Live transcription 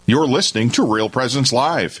You're listening to Real Presence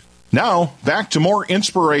Live. Now, back to more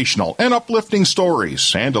inspirational and uplifting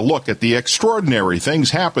stories and a look at the extraordinary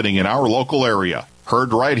things happening in our local area.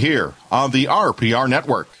 Heard right here on the RPR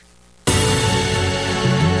Network.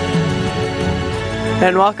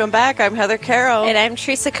 And welcome back. I'm Heather Carroll. And I'm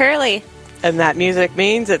Teresa Curley. And that music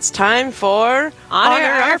means it's time for Honor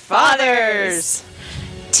Our Fathers.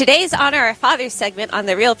 Today's Honor Our Fathers segment on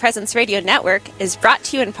the Real Presence Radio Network is brought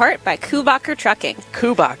to you in part by Kubacher Trucking.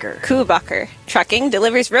 Kubacher Trucking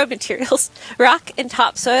delivers road materials, rock, and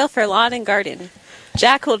topsoil for lawn and garden.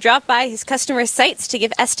 Jack will drop by his customers' sites to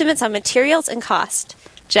give estimates on materials and cost.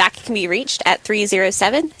 Jack can be reached at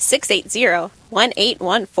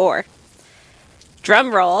 307-680-1814.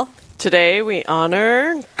 Drum roll. Today we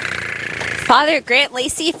honor Father Grant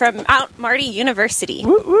Lacey from Mount Marty University.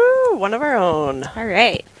 Woo woo, one of our own. All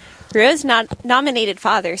right. Rose nominated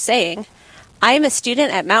Father, saying, I am a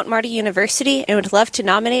student at Mount Marty University and would love to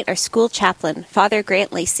nominate our school chaplain, Father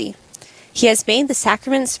Grant Lacey. He has made the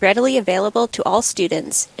sacraments readily available to all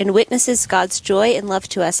students and witnesses God's joy and love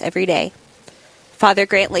to us every day. Father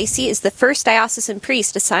Grant Lacey is the first diocesan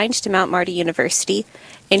priest assigned to Mount Marty University,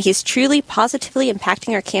 and he is truly positively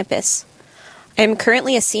impacting our campus. I am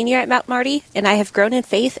currently a senior at Mount Marty, and I have grown in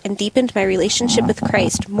faith and deepened my relationship with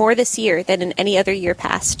Christ more this year than in any other year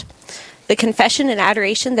past. The confession and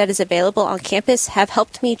adoration that is available on campus have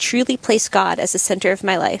helped me truly place God as the center of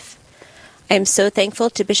my life. I am so thankful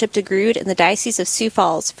to Bishop DeGrood and the Diocese of Sioux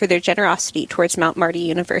Falls for their generosity towards Mount Marty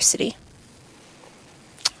University.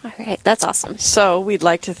 All right, that's awesome. So we'd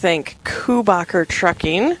like to thank Kubacher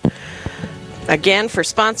Trucking again for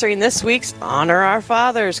sponsoring this week's Honor Our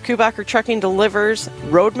Fathers. Kubacher Trucking delivers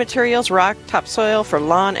road materials, rock, topsoil for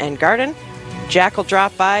lawn and garden. Jack will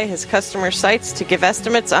drop by his customer sites to give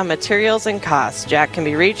estimates on materials and costs. Jack can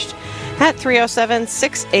be reached at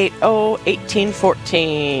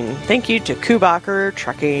 307-680-1814. Thank you to Kubacher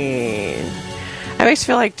Trucking. I always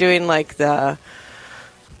feel like doing like the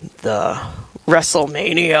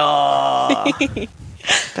WrestleMania.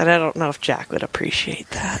 But I don't know if Jack would appreciate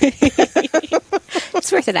that.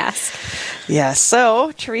 It's worth an ask. Yeah,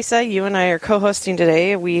 so, Teresa, you and I are co-hosting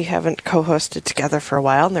today. We haven't co-hosted together for a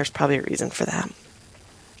while, and there's probably a reason for that.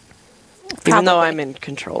 Even though I'm in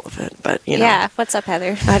control of it, but, you know. Yeah, what's up,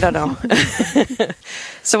 Heather? I don't know.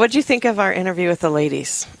 So what'd you think of our interview with the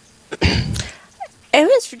ladies? It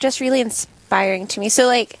was just really inspiring to me. So,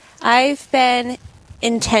 like, I've been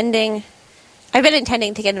intending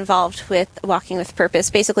to get involved with Walking with Purpose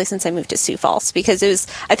basically since I moved to Sioux Falls, because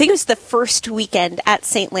I think it was the first weekend at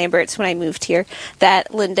St. Lambert's when I moved here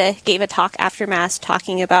that Linda gave a talk after Mass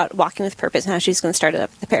talking about Walking with Purpose and how she was going to start it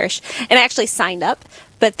up at the parish. And I actually signed up,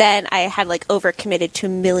 but then I had like overcommitted to a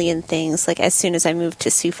million things like as soon as I moved to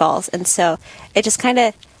Sioux Falls. And so it just kind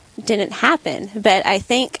of didn't happen. But I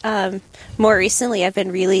think more recently I've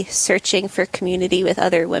been really searching for community with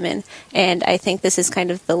other women, and I think this is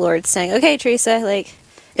kind of the Lord saying, okay, Teresa, like,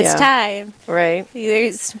 it's time. Right.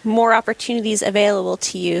 There's more opportunities available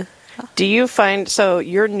to you. Do you find, so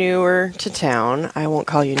you're newer to town. I won't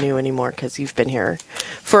call you new anymore because you've been here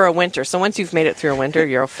for a winter. So once you've made it through a winter,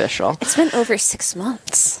 you're official. It's been over 6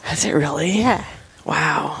 months. Has it really? Yeah.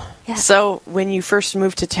 Wow. Yeah. So when you first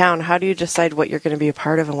moved to town, how do you decide what you're going to be a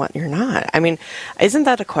part of and what you're not? I mean, isn't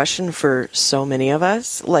that a question for so many of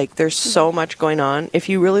us? Like, there's so much going on. If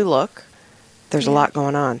you really look, there's a lot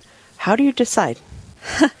going on. How do you decide?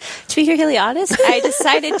 To be really honest, I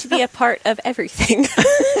decided to be a part of everything.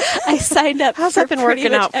 I signed up. How's that been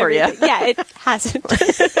working out for you? Yeah, it hasn't.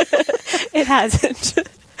 It hasn't.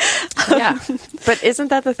 Yeah. But isn't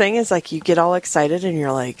that the thing, is like you get all excited and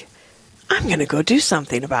you're like, I'm going to go do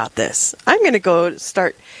something about this. I'm going to go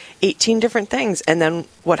start 18 different things. And then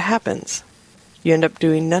what happens? You end up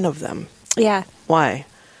doing none of them. Yeah. Why?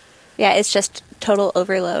 Yeah, it's just total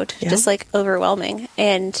overload, just like overwhelming.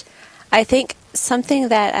 And I think something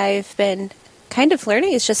that I've been kind of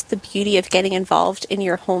learning is just the beauty of getting involved in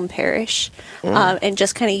your home parish, and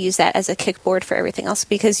just kind of use that as a kickboard for everything else,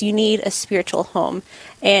 because you need a spiritual home.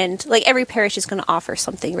 And like every parish is going to offer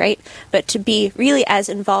something, right? But to be really as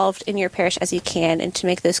involved in your parish as you can and to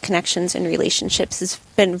make those connections and relationships has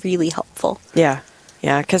been really helpful. Yeah.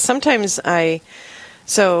 Yeah. Because sometimes I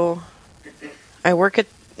work at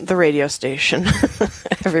the radio station.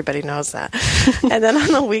 Everybody knows that. And then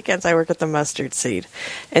on the weekends, I work at the Mustard Seed.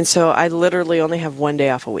 And so I literally only have one day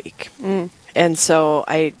off a week. And so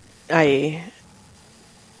I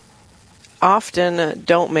often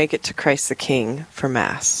don't make it to Christ the King for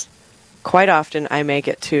Mass. Quite often, I make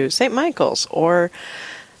it to St. Michael's or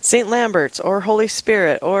St. Lambert's or Holy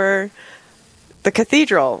Spirit or the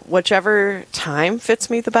cathedral, whichever time fits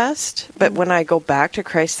me the best. But when I go back to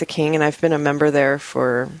Christ the King, and I've been a member there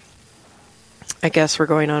for, I guess we're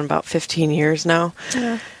going on about 15 years now.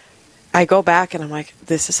 Yeah. I go back and I'm like,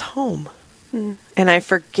 this is home. And I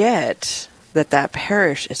forget that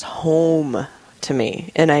parish is home to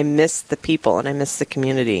me. And I miss the people and I miss the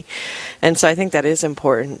community. And so I think that is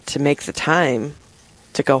important to make the time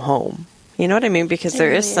to go home. You know what I mean? Because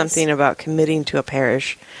there is something about committing to a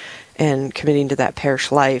parish and committing to that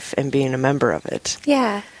parish life and being a member of it.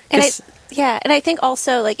 Yeah. And I think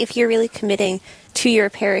also, like, if you're really committing to your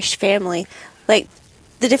parish family, like,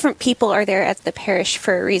 the different people are there at the parish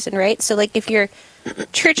for a reason, right? So, like, if you're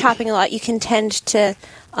church hopping a lot, you can tend to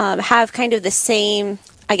have kind of the same,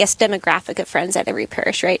 I guess, demographic of friends at every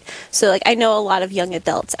parish, right? So, like, I know a lot of young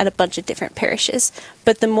adults at a bunch of different parishes,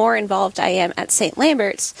 but the more involved I am at St.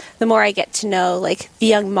 Lambert's, the more I get to know, like, the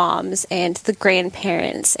young moms and the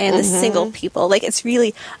grandparents and the single people. Like, it's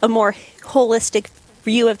really a more holistic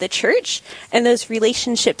view of the church, and those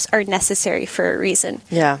relationships are necessary for a reason.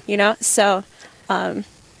 Yeah. You know? So, I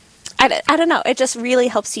don't know. It just really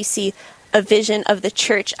helps you see a vision of the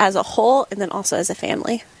church as a whole and then also as a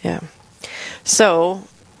family. Yeah. So,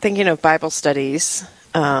 thinking of Bible studies,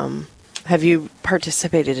 have you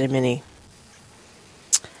participated in many?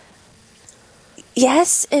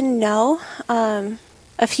 Yes and no.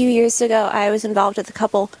 A few years ago, I was involved with a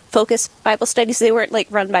couple Focus Bible studies. They weren't like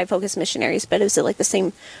run by Focus missionaries, but it was like the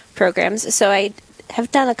same programs. So I have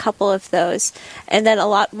done a couple of those, and then a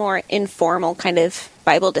lot more informal kind of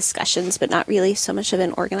Bible discussions, but not really so much of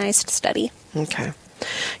an organized study. Okay.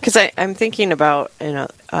 Because I'm thinking about,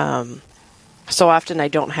 so often I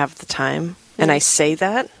don't have the time, and I say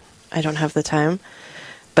that I don't have the time,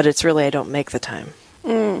 but it's really I don't make the time.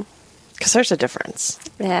 Because there's a difference.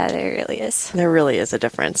 Yeah, there really is. There really is a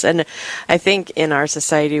difference. And I think in our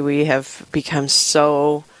society we have become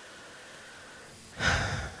so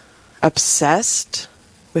obsessed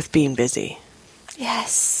with being busy.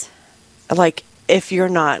 Yes. Like, if you're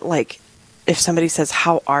not, like, if somebody says,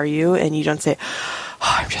 how are you? And you don't say,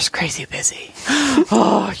 oh, I'm just crazy busy.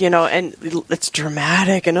 Oh, and it's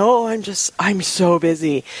dramatic. And, oh, I'm so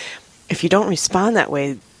busy. If you don't respond that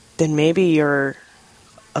way, then maybe you're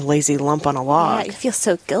a lazy lump on a log. Yeah, you feel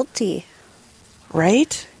so guilty.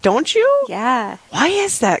 Right? Don't you? Yeah. Why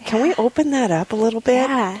is that? Can we open that up a little bit?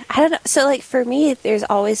 Yeah. I don't know. So, like, for me, there's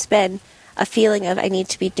always been a feeling of I need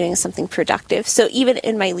to be doing something productive. So even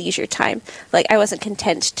in my leisure time, like, I wasn't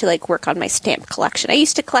content to, like, work on my stamp collection. I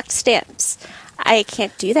used to collect stamps. I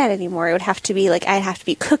can't do that anymore. It would have to be, like, I'd have to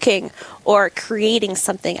be cooking or creating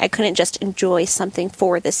something. I couldn't just enjoy something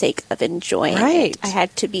for the sake of enjoying it. I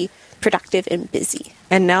had to be productive and busy.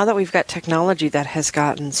 And now that we've got technology, that has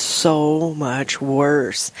gotten so much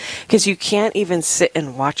worse. Because you can't even sit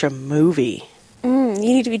and watch a movie. You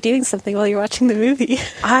need to be doing something while you're watching the movie.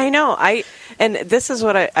 I know. And this is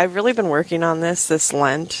what I've really been working on this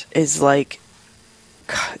Lent, is like,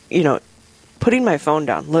 putting my phone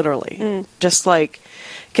down, literally. Just like,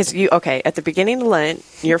 because at the beginning of Lent,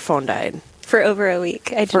 your phone died. For over a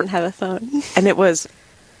week, I didn't have a phone. And it was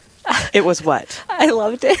what? I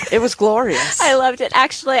loved it. It was glorious. I loved it.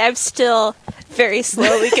 Actually, I'm still very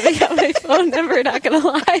slowly giving up my phone number, not going to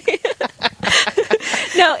lie.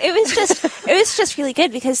 No, it was just really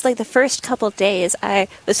good because, like, the first couple of days I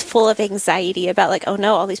was full of anxiety about, like, oh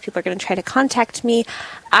no, all these people are going to try to contact me.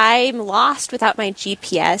 I'm lost without my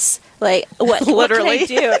GPS. Like, what can I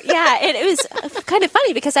do? Yeah, and it was kind of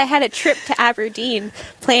funny because I had a trip to Aberdeen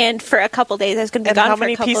planned for a couple days. I was going to be gone for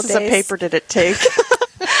a couple days. How many pieces of paper did it take?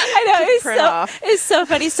 I know, it was so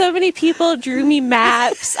funny. So many people drew me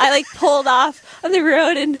maps. I, like, pulled off on the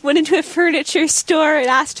road and went into a furniture store and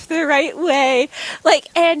asked for the right way. Like,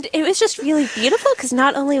 and it was just really beautiful because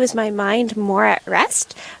not only was my mind more at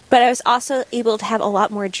rest, but I was also able to have a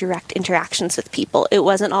lot more direct interactions with people. It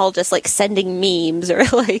wasn't all just, like, sending memes or,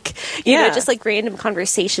 like, you know, just, like, random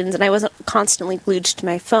conversations. And I wasn't constantly glued to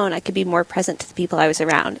my phone. I could be more present to the people I was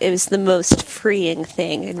around. It was the most freeing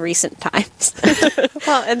thing in recent times.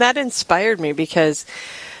 Well, and that inspired me because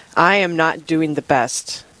I am not doing the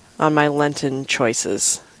best on my Lenten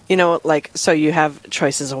choices. Like, so you have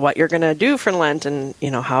choices of what you're going to do for Lent and,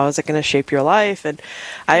 how is it going to shape your life? And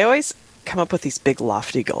I always come up with these big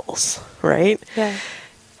lofty goals, right? Yeah.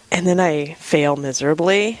 And then I fail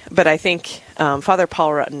miserably. But I think Father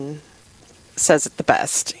Paul Rutten says it the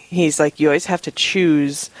best. He's like, you always have to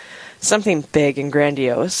choose something big and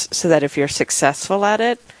grandiose so that if you're successful at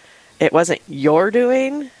it, it wasn't your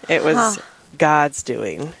doing, it was God's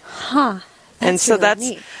doing. And so really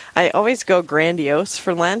neat. I always go grandiose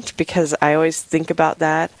for Lent because I always think about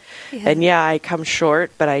that. Yeah. And I come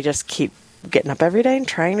short, but I just keep getting up every day and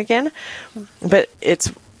trying again. But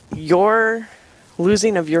it's your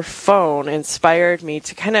losing of your phone inspired me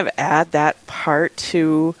to kind of add that part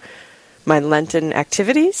to my Lenten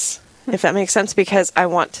activities, if that makes sense, because I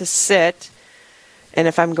want to sit, and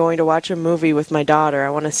if I'm going to watch a movie with my daughter,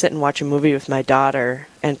 I want to sit and watch a movie with my daughter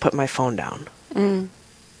and put my phone down.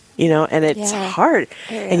 You know, and it's hard.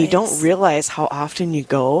 And you don't realize how often you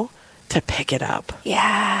go to pick it up.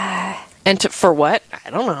 Yeah. And for what?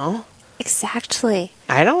 I don't know. Exactly.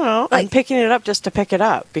 I don't know. I'm picking it up just to pick it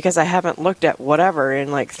up because I haven't looked at whatever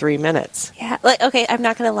in like 3 minutes. Yeah. Okay, I'm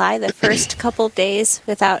not going to lie. The first couple days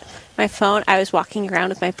without my phone, I was walking around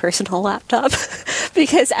with my personal laptop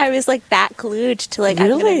because I was like that glued to like,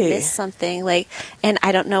 I'm going to miss something. Like, and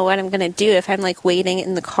I don't know what I'm going to do if I'm like waiting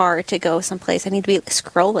in the car to go someplace. I need to be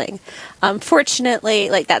scrolling.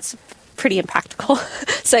 Fortunately, like that's pretty impractical.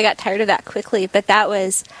 So I got tired of that quickly, but that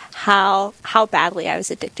was how badly I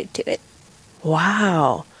was addicted to it.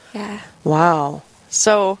 Wow. Yeah. Wow.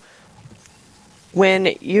 So when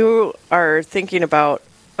you are thinking about,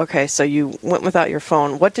 okay, so you went without your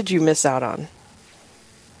phone, what did you miss out on?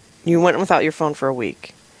 You went without your phone for a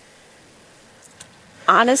week.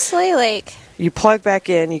 Honestly, like... You plug back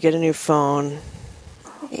in, you get a new phone,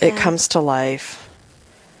 it comes to life,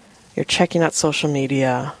 you're checking out social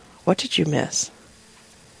media. What did you miss?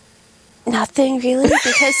 Nothing really,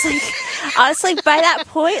 because like honestly, by that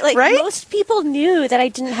point, like most people knew that I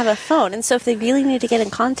didn't have a phone, and so if they really needed to get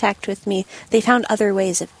in contact with me, they found other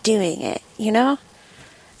ways of doing it, you know?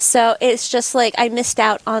 So it's just like I missed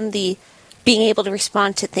out on the being able to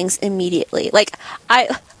respond to things immediately. Like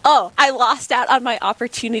I lost out on my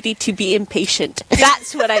opportunity to be impatient.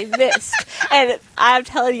 That's what I missed. And I'm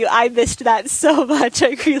telling you, I missed that so much.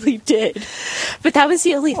 I really did. But that was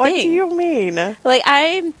the only thing. What do you mean? Like,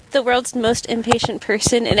 I'm the world's most impatient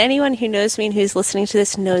person, and anyone who knows me and who's listening to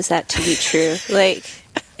this knows that to be true. Like,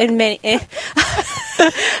 in many...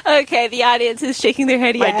 Okay, the audience is shaking their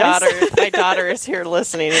head yes. My daughter is here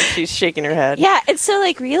listening, and she's shaking her head. Yeah, and so,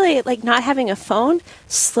 like, really, like, not having a phone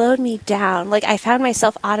slowed me down. Like, I found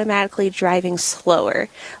myself automatically driving slower.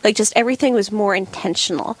 Like, just everything was more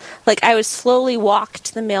intentional. Like, I would slowly walk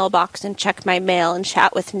to the mailbox and check my mail and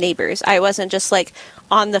chat with neighbors. I wasn't just, like,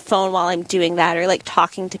 on the phone while I'm doing that or, like,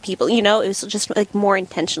 talking to people. You know, it was just, like, more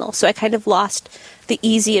intentional. So I kind of lost the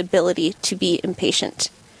easy ability to be impatient.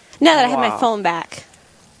 Now that I have my phone back,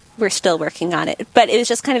 we're still working on it. But it was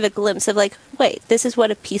just kind of a glimpse of like, wait, this is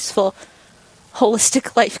what a peaceful,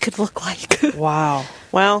 holistic life could look like. Wow.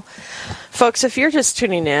 Well, folks, if you're just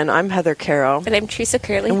tuning in, I'm Heather Carroll. And I'm Teresa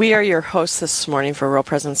Curley. And we are your hosts this morning for Real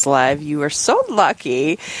Presence Live. You are so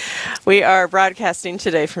lucky. We are broadcasting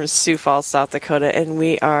today from Sioux Falls, South Dakota, and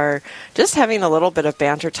we are just having a little bit of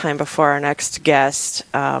banter time before our next guest,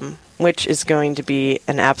 which is going to be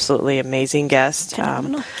an absolutely amazing guest.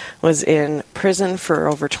 Was in prison for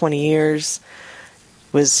over 20 years,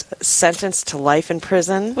 was sentenced to life in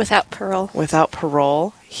prison. Without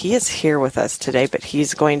parole. He is here with us today, but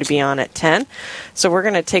he's going to be on at 10. So we're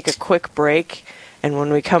going to take a quick break, and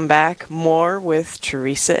when we come back, more with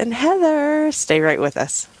Teresa and Heather. Stay right with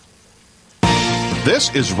us.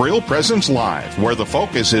 This is Real Presence Live, where the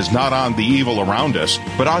focus is not on the evil around us,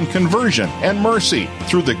 but on conversion and mercy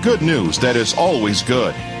through the good news that is always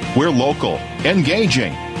good. We're local,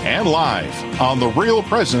 engaging, and live on the Real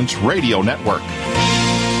Presence Radio Network.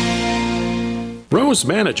 Rose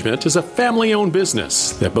Management is a family-owned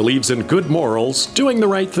business that believes in good morals, doing the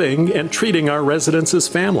right thing, and treating our residents as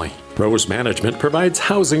family. Rose Management provides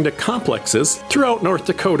housing to complexes throughout North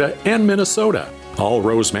Dakota and Minnesota. All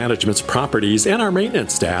Rose Management's properties and our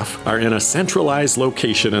maintenance staff are in a centralized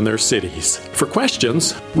location in their cities. For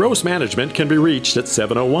questions, Rose Management can be reached at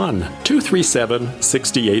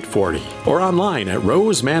 701-237-6840 or online at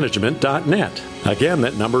rosemanagement.net. Again,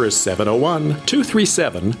 that number is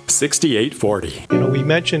 701-237-6840. You know, we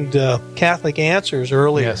mentioned Catholic Answers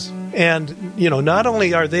earlier. Yes. And, you know, not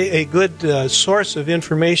only are they a good source of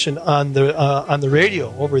information on the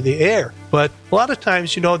radio, over the air, but a lot of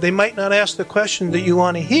times, you know, they might not ask the question that you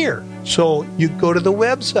want to hear. So you go to the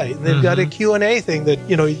website, and they've got a Q&A thing that,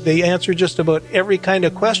 you know, they answer just about every kind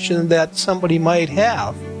of question that somebody might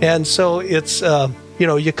have. And so it's, you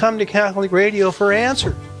know, you come to Catholic Radio for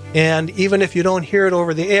answers. And even if you don't hear it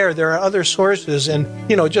over the air, there are other sources. And,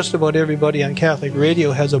 you know, just about everybody on Catholic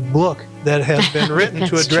Radio has a book that has been written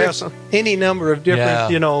to address any number of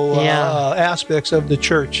different, aspects of the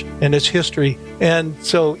church and its history. And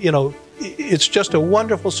so, you know, it's just a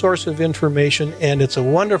wonderful source of information, and it's a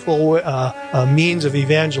wonderful means of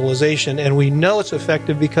evangelization. And we know it's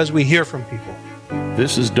effective because we hear from people.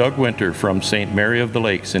 This is Doug Winter from St. Mary of the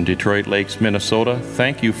Lakes in Detroit Lakes, Minnesota.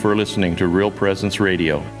 Thank you for listening to Real Presence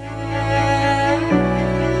Radio.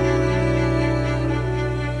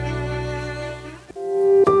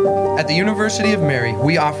 At the University of Mary,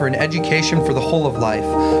 we offer an education for the whole of life.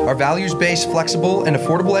 Our values-based, flexible, and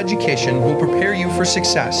affordable education will prepare you for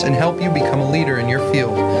success and help you become a leader in your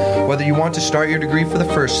field. Whether you want to start your degree for the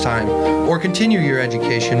first time or continue your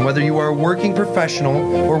education, whether you are a working professional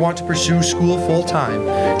or want to pursue school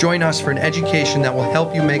full-time, join us for an education that will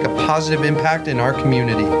help you make a positive impact in our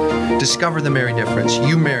community. Discover the Mary difference.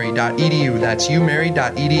 umary.edu. That's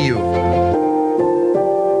umary.edu.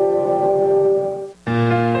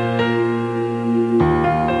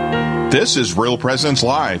 This is Real Presence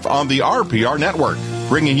Live on the RPR Network,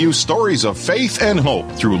 bringing you stories of faith and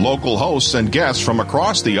hope through local hosts and guests from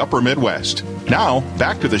across the upper Midwest. Now,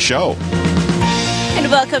 back to the show.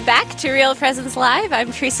 And welcome back to Real Presence Live.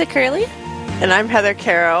 I'm Teresa Curley. And I'm Heather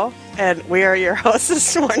Carroll, and we are your hosts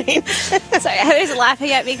this morning. Sorry, Heather's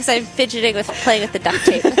laughing at me because I'm fidgeting with playing with the duct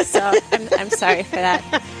tape, so I'm sorry for that.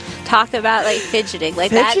 Talk about fidgeting.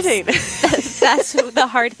 Fidgeting. That's the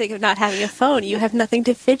hard thing of not having a phone. You have nothing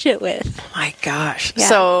to fidget with. Oh my gosh. Yeah.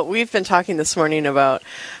 So we've been talking this morning about,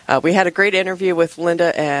 we had a great interview with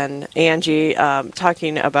Linda and Angie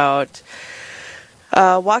talking about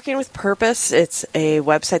Walking with Purpose. It's a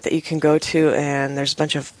website that you can go to, and there's a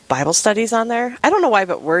bunch of Bible studies on there. I don't know why,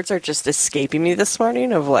 but words are just escaping me this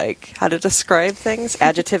morning of how to describe things.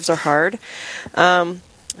 Adjectives are hard.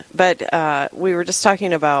 But we were just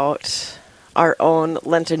talking about our own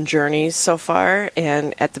Lenten journeys so far,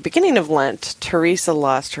 and at the beginning of Lent, Teresa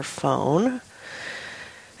lost her phone.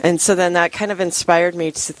 And so then that kind of inspired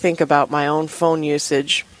me to think about my own phone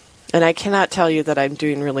usage. And I cannot tell you that I'm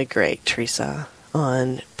doing really great, Teresa,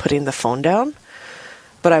 on putting the phone down,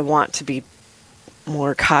 but I want to be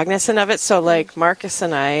more cognizant of it. So Marcus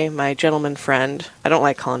and I, my gentleman friend, I don't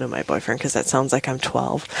like calling him my boyfriend because that sounds like I'm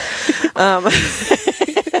 12.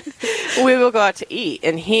 We will go out to eat,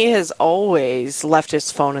 and he has always left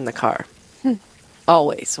his phone in the car.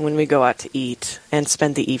 Always, when we go out to eat and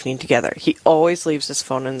spend the evening together. He always leaves his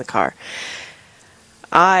phone in the car.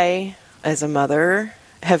 I, as a mother,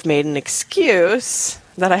 have made an excuse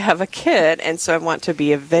that I have a kid, and so I want to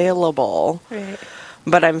be available. Right.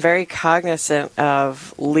 But I'm very cognizant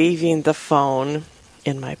of leaving the phone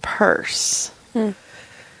in my purse.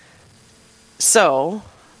 So,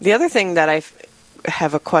 the other thing that I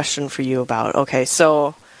have a question for you about. Okay,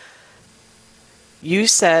 so you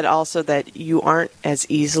said also that you aren't as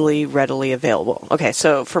easily readily available. Okay,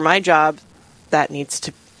 so for my job, that needs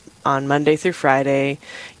to, on Monday through Friday,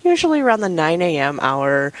 usually around the 9 a.m.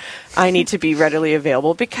 hour, I need to be readily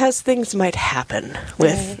available because things might happen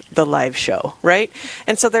with the live show, right?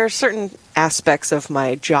 And so there are certain aspects of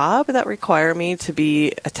my job that require me to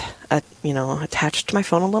be, attached to my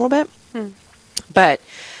phone a little bit. But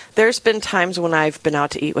there's been times when I've been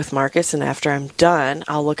out to eat with Marcus, and after I'm done,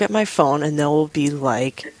 I'll look at my phone, and there will be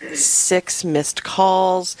 6 missed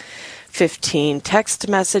calls, 15 text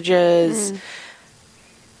messages.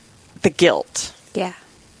 The guilt. Yeah.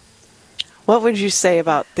 What would you say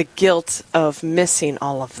about the guilt of missing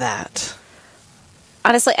all of that?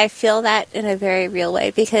 Honestly, I feel that in a very real way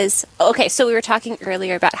because, so we were talking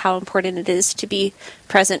earlier about how important it is to be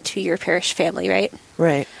present to your parish family, right?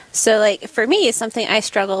 Right. So, for me, something I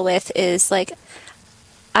struggle with is,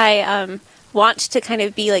 I want to kind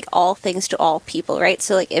of be, all things to all people, right?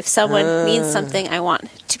 So, if someone needs something, I want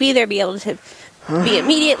to be there, be able to be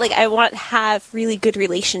immediate. I want to have really good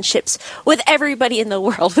relationships with everybody in the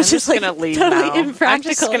world, which is gonna leave totally now. impractical. I'm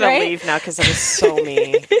just going to leave now because it was so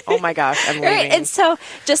me. Oh my gosh, I'm leaving. Right, and so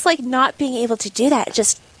just not being able to do that,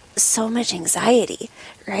 just so much anxiety,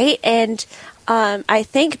 right? And I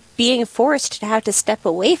think being forced to have to step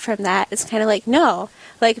away from that is kind of no.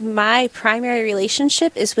 My primary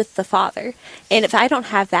relationship is with the Father. And if I don't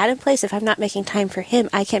have that in place, if I'm not making time for Him,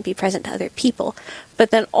 I can't be present to other people.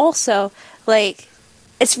 But then also,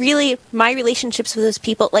 it's really my relationships with those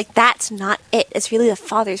people, that's not it. It's really the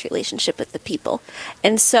Father's relationship with the people.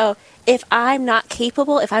 And so if I'm not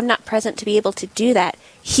capable, if I'm not present to be able to do that,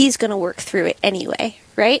 He's going to work through it anyway,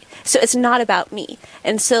 right? So it's not about me.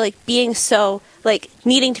 And so being so,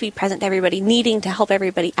 needing to be present to everybody, needing to help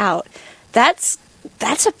everybody out, that's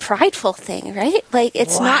a prideful thing, right?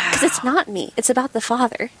 It's not, because it's not me. It's about the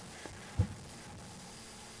Father.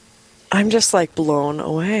 I'm just blown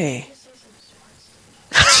away.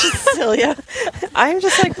 Cecilia, I'm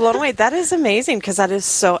just blown away. That is amazing because that is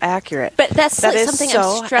so accurate. But that's something so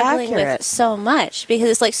I'm struggling accurate. with so much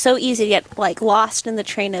because it's so easy to get lost in the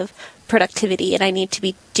train of productivity and I need to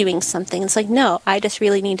be doing something. It's no, I just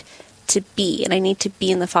really need to be, and I need to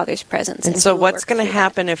be in the Father's presence. And so what's going to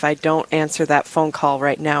happen if I don't answer that phone call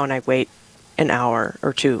right now and I wait an hour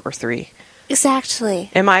or 2 or 3? Exactly.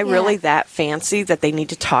 Am I really that fancy that they need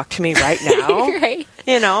to talk to me right now? Right.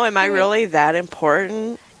 Am I really that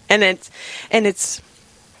important? And it's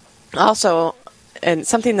also, and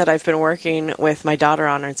something that I've been working with my daughter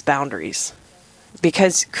on, is boundaries.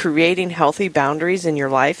 Because creating healthy boundaries in your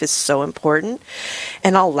life is so important.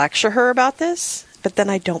 And I'll lecture her about this, but then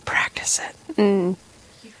I don't practice it. Mm.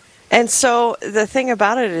 And so the thing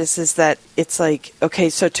about it is that it's like, okay,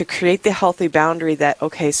 so to create the healthy boundary that,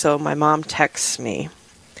 okay, so my mom texts me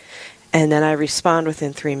and then I respond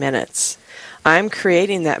within 3 minutes. I'm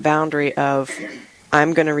creating that boundary of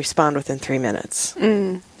I'm going to respond within 3 minutes.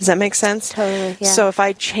 Mm. Does that make sense? Totally, yeah. So if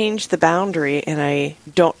I change the boundary and I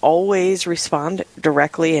don't always respond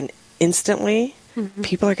directly and instantly,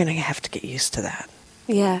 people are going to have to get used to that.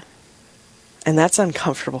 Yeah. And that's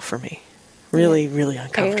uncomfortable for me. Really, really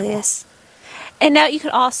uncomfortable. It really is. And now you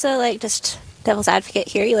could also, like, just devil's advocate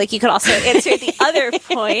here, you could also answer the other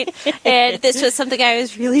point. And this was something I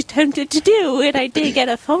was really tempted to do when I did get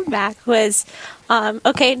a phone back was,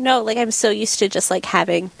 okay, no, like, I'm so used to just, like,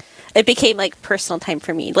 having, it became, like, personal time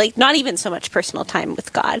for me. Like, not even so much personal time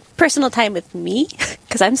with God. Personal time with me,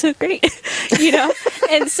 because I'm so great,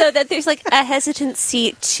 And so that there's, like, a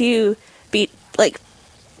hesitancy to be, like,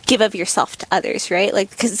 give of yourself to others, right? Like,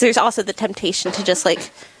 because there's also the temptation to just,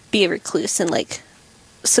 like, be a recluse and, like,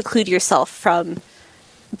 seclude yourself from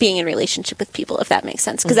being in relationship with people, if that makes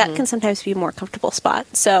sense. Because that can sometimes be a more comfortable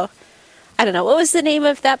spot. So, I don't know. What was the name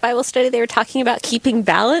of that Bible study they were talking about? Keeping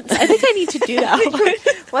balance? I think I need to do that one.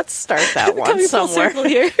 Let's start that one somewhere.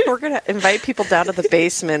 We're going to invite people down to the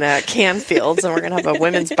basement at Canfields, and we're going to have a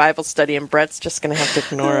women's Bible study, and Brett's just going to have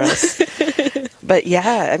to ignore us. But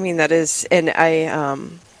yeah, I mean, that is, and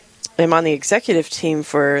I'm on the executive team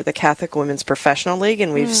for the Catholic Women's Professional League,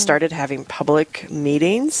 and we've started having public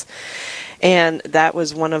meetings. And that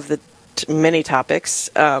was one of the many topics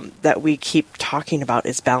that we keep talking about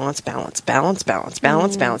is balance, balance, balance, balance,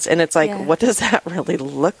 balance, balance. And it's like, what does that really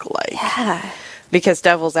look like? Yeah. Because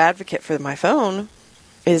devil's advocate for my phone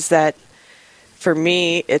is that for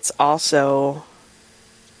me, it's also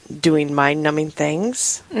doing mind-numbing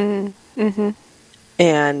things and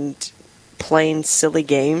playing silly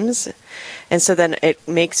games. And so then it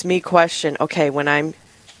makes me question, okay, when I'm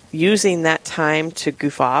using that time to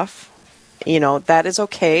goof off, that is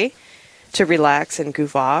okay to relax and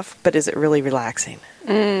goof off, but is it really relaxing?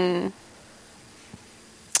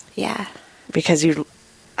 Yeah. Because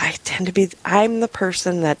I'm the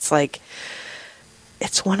person that's like,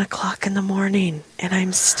 it's 1:00 in the morning and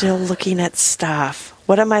I'm still looking at stuff.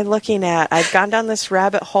 What am I looking at? I've gone down this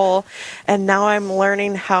rabbit hole and now I'm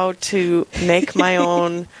learning how to make my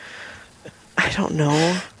own, I don't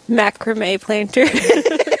know. Macrame planter.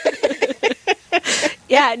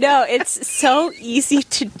 Yeah, no, it's so easy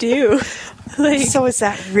to do. Like, so is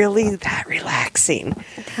that really that relaxing?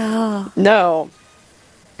 Oh. No.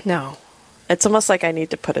 It's almost like I need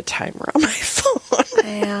to put a timer on my phone.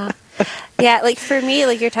 Yeah. Yeah, like for me,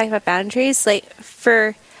 like you're talking about boundaries, like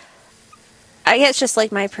I guess just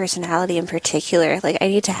like my personality in particular, like I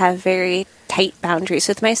need to have very tight boundaries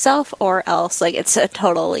with myself or else like it's a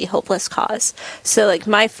totally hopeless cause. So like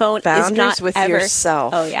my phone boundaries is not with ever,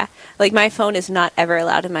 yourself. Oh yeah. Like my phone is not ever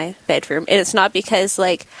allowed in my bedroom. And it's not because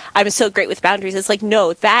like I'm so great with boundaries. It's like,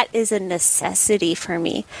 no, that is a necessity for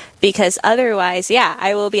me because otherwise, yeah,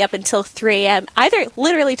 I will be up until 3 a.m. either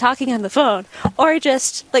literally talking on the phone or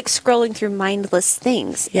just like scrolling through mindless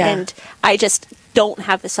things. Yeah. And I just don't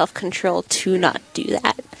have the self-control to not do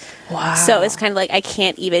that. Wow. So it's kind of like I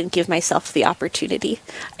can't even give myself the opportunity.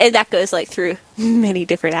 And that goes like through many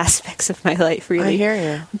different aspects of my life, really. I hear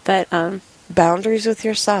you. But boundaries with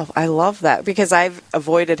yourself. I love that because I've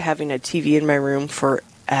avoided having a TV in my room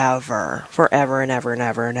forever and ever and ever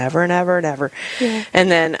and ever and ever and ever. Yeah.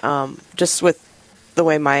 And then just with the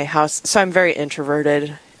way my house, so I'm very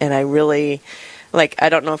introverted and I really, like, I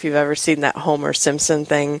don't know if you've ever seen that Homer Simpson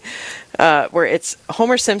thing where it's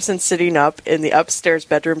Homer Simpson sitting up in the upstairs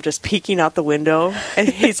bedroom just peeking out the window. And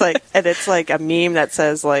he's like, and it's like a meme that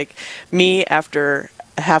says, like, me after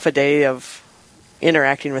half a day of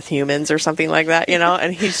interacting with humans or something like that,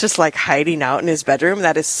 and he's just like hiding out in his bedroom.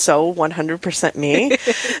 That is so 100% me.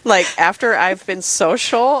 Like, after I've been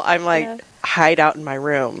social, I'm like, hide out in my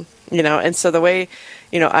room, and so the way,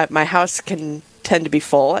 my house can tend to be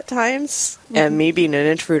full at times, and me being an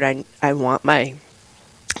introvert, I want my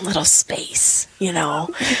little space,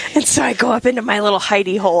 And so I go up into my little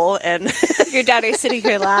hidey hole, and Your daughter's sitting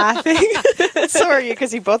here laughing. so are you,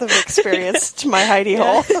 because you both have experienced my hidey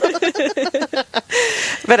hole.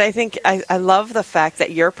 But I think I love the fact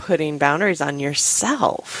that you're putting boundaries on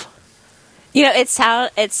yourself. It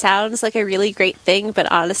sounds like a really great thing,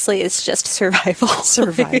 but honestly, it's just survival.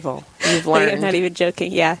 Survival. You've learned. I'm not even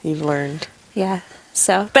joking. Yeah. You've learned. Yeah.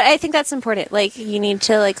 So, but I think that's important. You need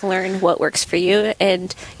to learn what works for you,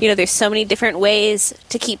 and there's so many different ways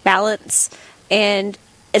to keep balance, and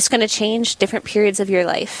it's going to change different periods of your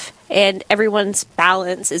life, and everyone's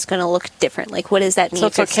balance is going to look different. What does that mean? So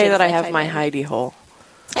it's okay that I have my hidey hole.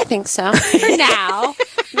 I think so. For now.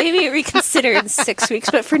 Maybe reconsider in 6 weeks,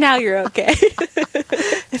 but for now you're okay.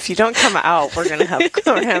 If you don't come out, we're gonna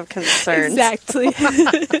have concerns. Exactly.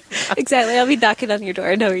 Exactly. I'll be knocking on your door.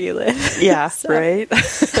 I know where you live. Yeah, right.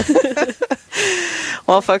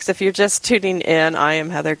 Well, folks, if you're just tuning in, I am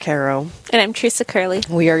Heather Caro. And I'm Teresa Curley.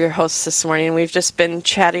 We are your hosts this morning. We've just been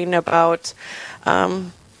chatting about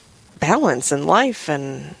balance in life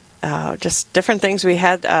and just different things. We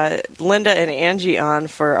had Linda and Angie on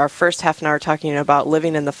for our first half an hour talking about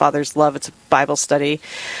living in the Father's love. It's a Bible study,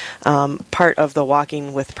 part of the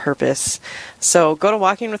Walking with Purpose. So go to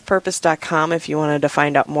walkingwithpurpose.com if you wanted to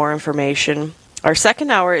find out more information. Our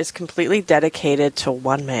second hour is completely dedicated to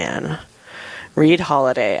one man, Reed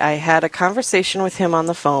Holiday. I had a conversation with him on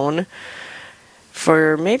the phone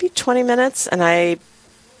for maybe 20 minutes, and I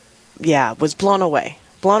was blown away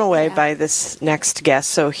by this next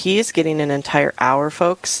guest. So he's getting an entire hour,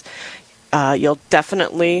 folks. You'll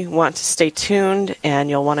definitely want to stay tuned, and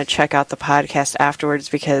you'll want to check out the podcast afterwards,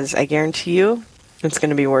 because I guarantee you it's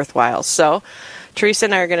going to be worthwhile. So Teresa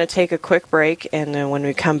and I are going to take a quick break, and then when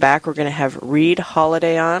we come back, we're going to have Reed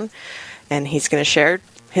Holiday on, and he's going to share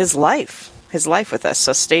his life with us.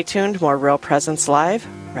 So stay tuned. More Real Presence Live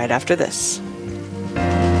right after this.